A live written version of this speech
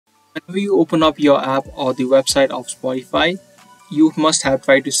Whenever you open up your app or the website of Spotify, you must have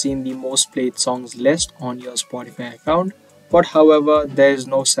tried to see the most played songs list on your Spotify account. But however, there is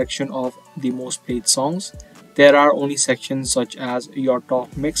no section of the most played songs. There are only sections such as your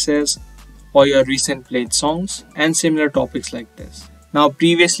top mixes or your recent played songs and similar topics like this. Now,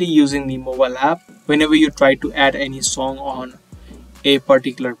 previously using the mobile app, whenever you try to add any song on a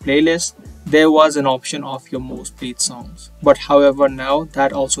particular playlist, there was an option of your most played songs. But however, now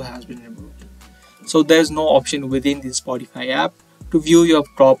that also has been removed. So there's no option within the Spotify app to view your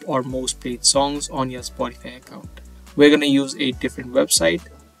top or most played songs on your Spotify account. We're going to use a different website,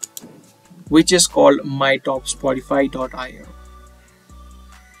 which is called mytopspotify.io.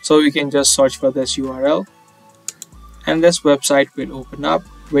 So you can just search for this URL and this website will open up,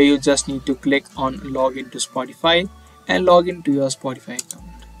 where you just need to click on login to Spotify and log into your Spotify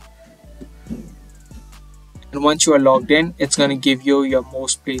account. And once you are logged in, it's going to give you your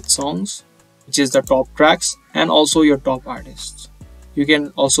most played songs, which is the top tracks, and also your top artists. You can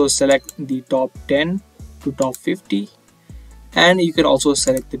also select the top 10 to top 50, and you can also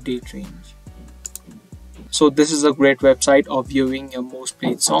select the date range. So this is a great website of viewing your most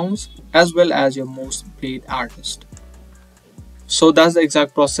played songs as well as your most played artist. So that's the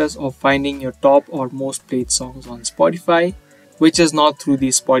exact process of finding your top or most played songs on Spotify, which is not through the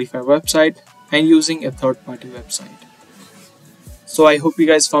Spotify website and using a third-party website. So I hope you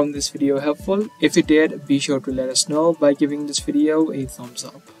guys found this video helpful. If you did, be sure to let us know by giving this video a thumbs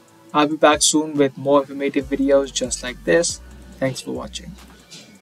up. I'll be back soon with more informative videos just like this. Thanks for watching.